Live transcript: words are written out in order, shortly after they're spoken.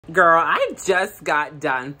Girl, I just got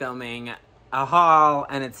done filming a haul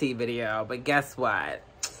and a tea video, but guess what?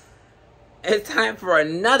 It's time for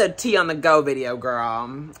another tea on the go video,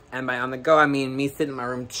 girl. And by on the go, I mean me sitting in my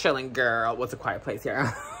room chilling, girl. What's a quiet place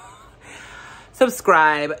here?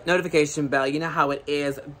 Subscribe, notification bell. You know how it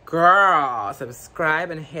is, girl.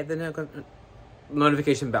 Subscribe and hit the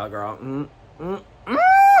notification bell, girl.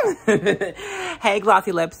 Hey,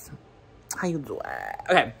 glossy lips. How you doing?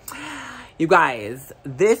 Okay. You guys,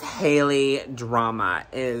 this Hailey drama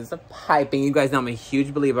is piping. You guys know I'm a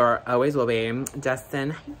huge believer. Always will be. Justin,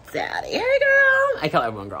 hi, daddy. Hey, girl. I call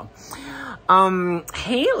everyone girl.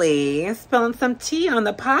 Hailey spilling some tea on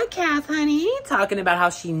the podcast, honey. Talking about how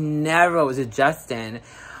she never was with Justin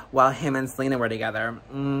while him and Selena were together.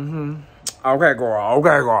 Okay, girl.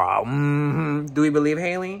 Okay, girl. Do we believe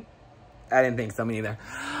Hailey? I didn't think so, me neither.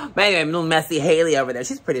 But anyway, little messy Hailey over there.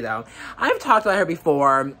 She's pretty, though. I've talked about her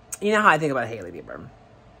before. You know how I think about Hailey Bieber.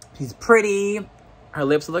 She's pretty. Her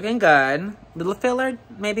lips are looking good. Little filler,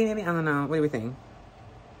 maybe. I don't know. What do we think?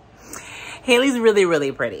 Hailey's really,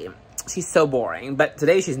 really pretty. She's so boring. But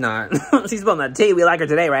today she's not. She's spilling that tea. We like her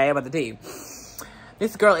today, right? About the tea.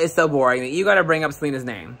 This girl is so boring that you got to bring up Selena's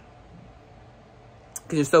name.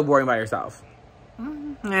 Because you're so boring by yourself.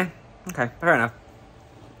 Okay, fair enough.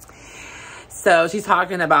 So she's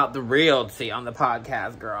talking about the real tea on the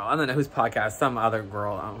podcast, girl. I don't know whose podcast, some other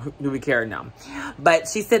girl. Do we care? No. But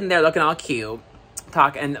she's sitting there looking all cute,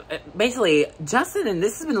 talking. Basically, Justin, and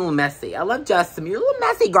this has been a little messy. I love Justin. You're a little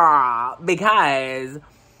messy, girl. Because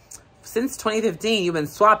since 2015, you've been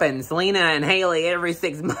swapping Selena and Hailey every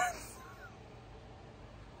 6 months.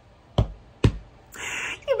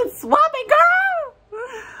 You've been swapping, girl.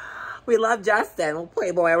 We love Justin. Well,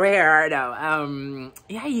 playboy over here. No,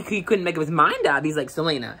 yeah, he couldn't make up his mind up. He's like,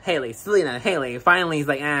 Selena, Hailey. Finally, he's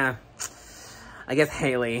like, I guess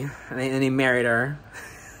Hailey. And then he married her.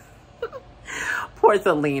 Poor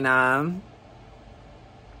Selena.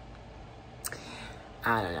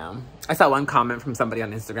 I don't know. I saw one comment from somebody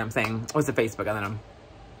on Instagram saying, was it Facebook? I don't know.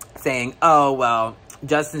 Saying, oh, well,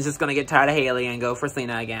 Justin's just going to get tired of Hailey and go for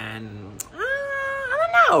Selena again.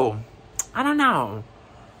 I don't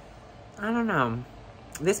know.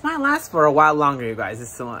 This might last for a while longer, you guys.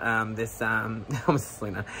 This Selena,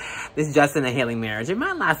 this Justin and Hailey marriage. It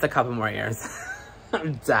might last a couple more years.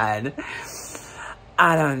 I'm done.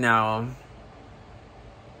 I don't know.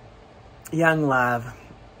 Young love.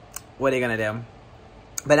 What are you gonna do?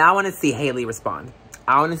 But I want to see Hailey respond.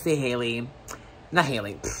 I want to see Hailey, not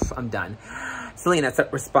Hailey. I'm done. Selena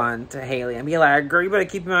respond to Hailey and be like, "Girl, you better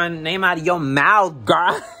keep your name out of your mouth,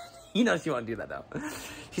 girl." You know she won't do that though.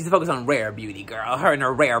 She's focused on rare beauty, girl. Her and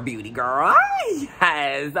her rare beauty, girl.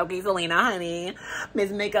 Yes. Okay, Selena, honey. Miss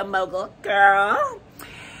Makeup Mogul, girl.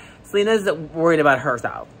 Selena's worried about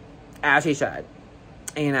herself. As she should.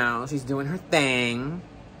 You know, she's doing her thing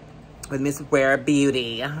with Miss Rare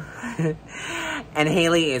Beauty. And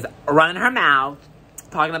Hailey is running her mouth,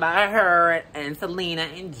 talking about her and Selena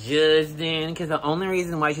and Justin. Because the only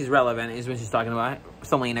reason why she's relevant is when she's talking about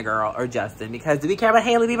Selena, girl, or Justin. Because do we care about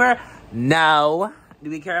Hailey Bieber? No. Do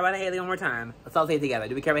we care about Hailey one more time? Let's all say it together.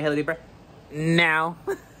 Do we care about Hailey Bieber? No.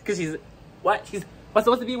 Because she's, what? She's, what's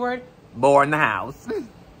the B word? Bored in the house.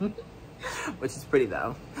 Which is pretty,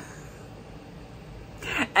 though.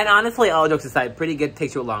 And honestly, all jokes aside, pretty good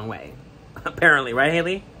takes you a long way. Apparently, right,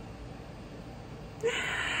 Hailey?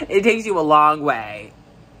 It takes you a long way.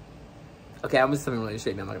 Okay, I'm just something really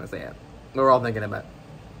shady. I'm not going to say it. We're all thinking about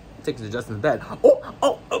it. Takes you to Justin's bed.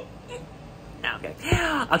 Oh. Okay.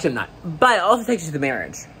 Actually, I'm not. But it also takes you to the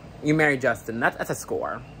marriage. You marry Justin. That's a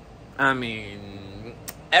score. I mean,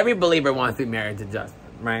 every believer wants to be married to Justin,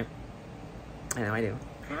 right? I know I do.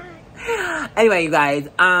 Anyway, you guys.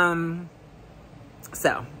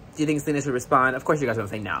 So, do you think Selena should respond? Of course, you guys are going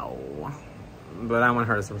to say no. But I want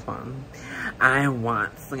her to respond. I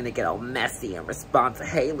want Selena to get all messy and respond to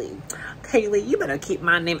Hailey. Hailey, you better keep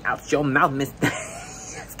my name out your mouth, miss.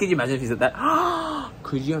 Could you imagine if she said that?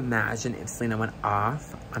 Could you imagine if Selena went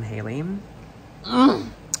off on Hailey?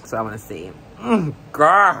 So I want to see.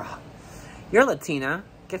 Girl, you're Latina.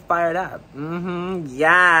 Get fired up.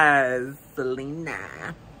 Yes,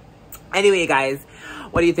 Selena. Anyway, you guys,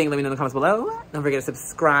 what do you think? Let me know in the comments below. Don't forget to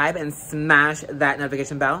subscribe and smash that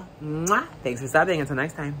notification bell. Mwah. Thanks for stopping. Until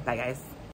next time. Bye, guys.